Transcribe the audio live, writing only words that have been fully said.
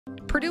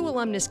Purdue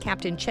alumnus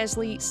Captain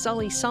Chesley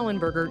Sully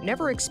Sullenberger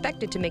never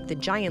expected to make the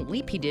giant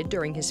leap he did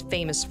during his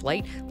famous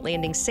flight,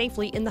 landing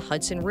safely in the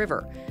Hudson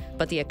River.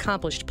 But the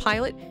accomplished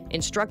pilot,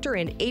 instructor,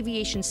 and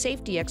aviation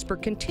safety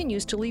expert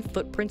continues to leave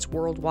footprints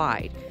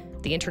worldwide.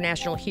 The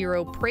international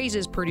hero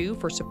praises Purdue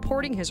for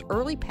supporting his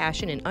early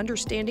passion in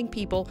understanding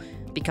people,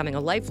 becoming a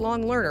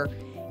lifelong learner,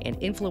 and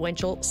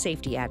influential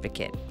safety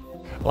advocate.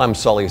 Well, I'm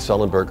Sully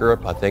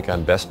Sullenberger. I think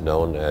I'm best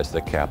known as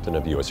the captain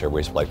of U.S.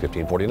 Airways Flight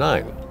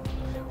 1549,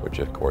 which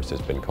of course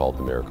has been called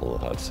the Miracle of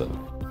the Hudson.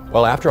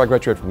 Well, after I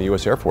graduated from the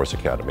U.S. Air Force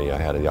Academy, I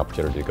had the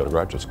opportunity to go to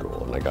graduate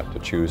school, and I got to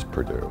choose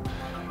Purdue.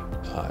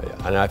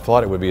 And I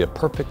thought it would be a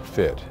perfect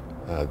fit.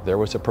 There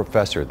was a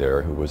professor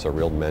there who was a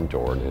real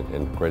mentor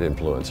and great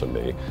influence on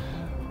me,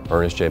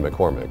 Ernest J.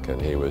 McCormick,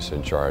 and he was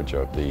in charge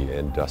of the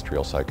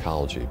industrial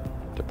psychology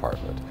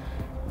department,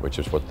 which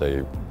is what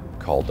they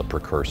called the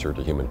precursor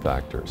to human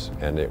factors.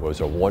 And it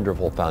was a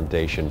wonderful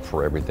foundation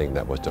for everything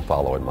that was to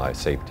follow in my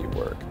safety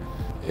work.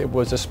 It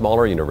was a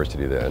smaller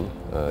university then,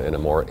 and a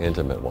more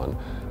intimate one,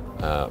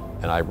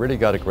 and I really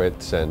got a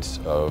great sense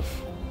of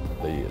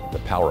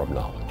the power of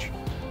knowledge.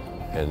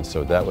 And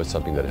so that was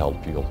something that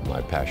helped fuel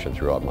my passion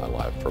throughout my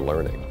life for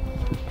learning.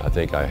 I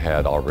think I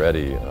had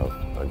already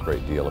a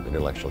great deal of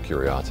intellectual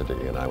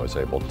curiosity, and I was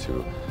able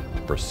to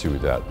pursue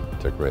that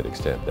to a great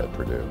extent at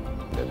Purdue.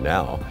 And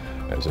now,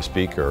 as a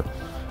speaker,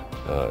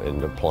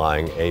 in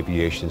applying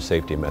aviation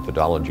safety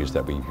methodologies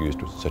that we've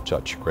used with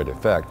such great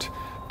effect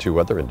to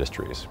other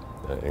industries,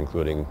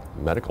 including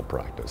medical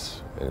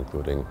practice,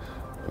 including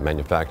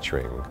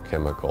manufacturing,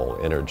 chemical,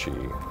 energy,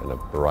 and a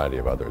variety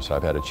of others.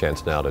 I've had a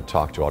chance now to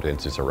talk to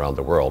audiences around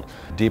the world,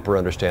 deeper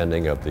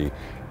understanding of the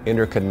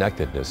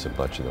interconnectedness of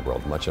much in the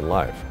world, much in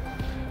life,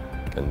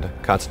 and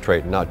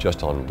concentrate not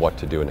just on what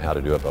to do and how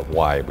to do it, but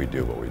why we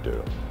do what we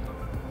do.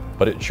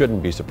 But it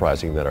shouldn't be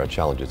surprising that our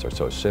challenges are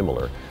so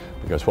similar,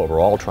 because what we're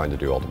all trying to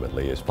do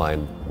ultimately is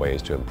find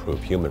ways to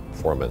improve human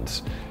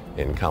performance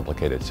in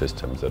complicated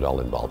systems that all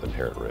involve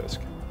inherent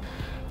risk.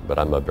 But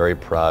I'm a very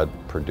proud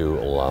Purdue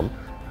alum,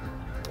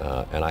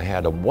 and I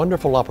had a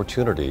wonderful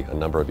opportunity a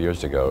number of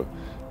years ago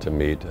to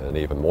meet an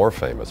even more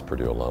famous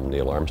Purdue alum,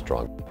 Neil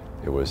Armstrong.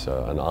 It was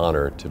an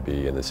honor to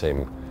be in the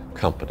same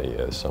company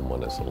as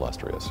someone as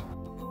illustrious.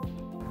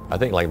 I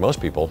think, like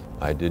most people,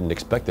 I didn't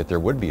expect that there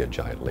would be a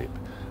giant leap.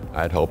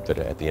 I'd hoped that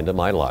at the end of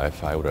my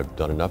life I would have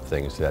done enough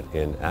things that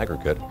in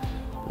aggregate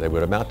they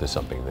would amount to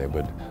something. They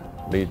would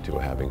lead to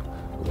having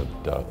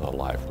lived a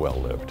life well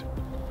lived.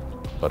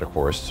 But of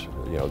course,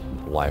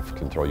 life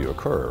can throw you a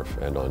curve.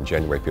 And on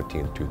January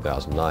 15,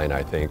 2009,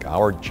 I think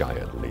our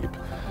giant leap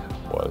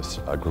was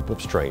a group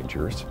of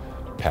strangers,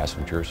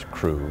 passengers,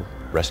 crew,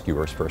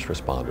 rescuers, first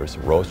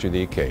responders, rose to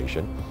the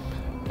occasion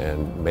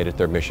and made it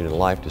their mission in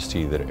life to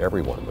see that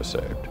everyone was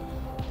saved.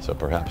 So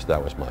perhaps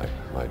that was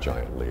my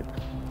giant leap.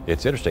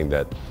 It's interesting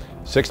that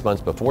 6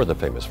 months before the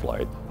famous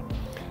flight,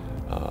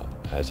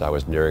 as I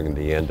was nearing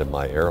the end of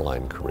my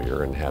airline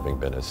career and having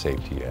been a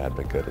safety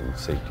advocate and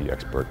safety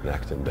expert and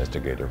accident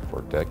investigator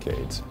for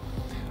decades,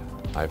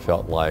 I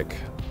felt like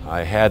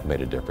I had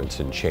made a difference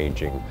in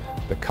changing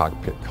the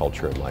cockpit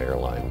culture in my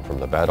airline from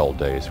the bad old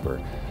days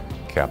where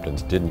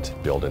captains didn't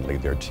build and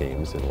lead their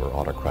teams and were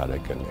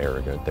autocratic and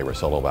arrogant. They were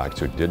solo acts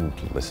who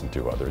didn't listen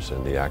to others,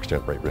 and the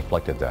accident rate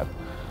reflected that,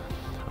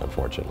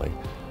 unfortunately,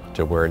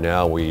 to where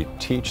now we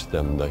teach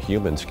them the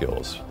human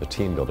skills, the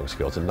team building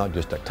skills, and not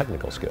just the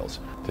technical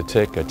skills. To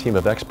take a team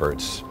of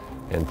experts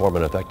and form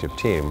an effective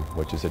team,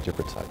 which is a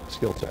different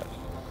skill set.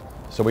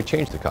 So we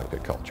changed the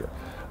cockpit culture.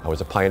 I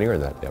was a pioneer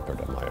in that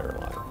effort at my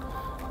airline.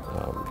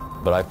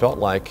 But I felt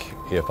like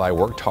if I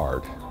worked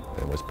hard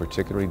and was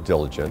particularly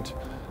diligent,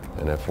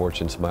 and if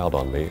fortune smiled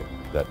on me,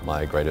 that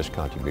my greatest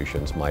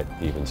contributions might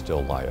even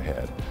still lie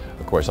ahead.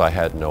 Of course, I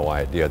had no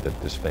idea that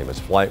this famous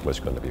flight was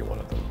going to be one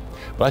of them.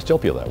 But I still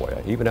feel that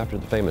way, even after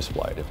the famous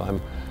flight. If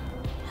I'm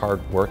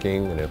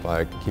hardworking and if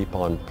I keep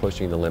on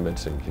pushing the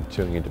limits and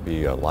continuing to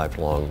be a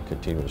lifelong,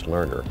 continuous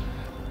learner,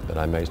 then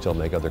I may still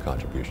make other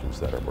contributions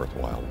that are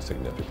worthwhile and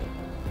significant.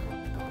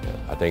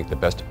 I think the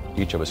best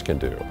each of us can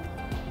do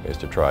is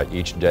to try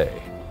each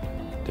day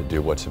to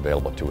do what's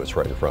available to us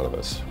right in front of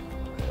us,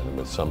 and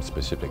with some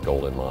specific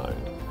goal in mind,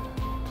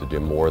 to do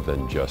more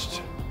than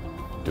just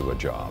do a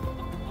job,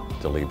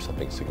 to leave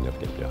something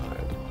significant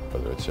behind,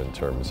 whether it's in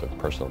terms of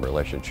personal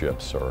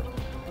relationships or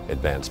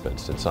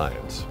advancements in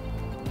science.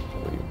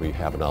 We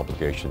have an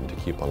obligation to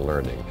keep on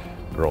learning,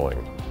 growing,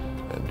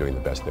 and doing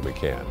the best that we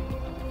can,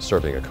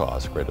 serving a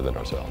cause greater than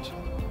ourselves.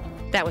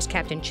 That was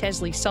Captain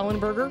Chesley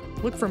Sullenberger.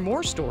 Look for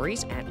more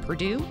stories at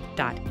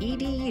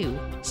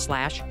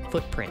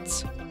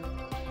purdue.edu/footprints.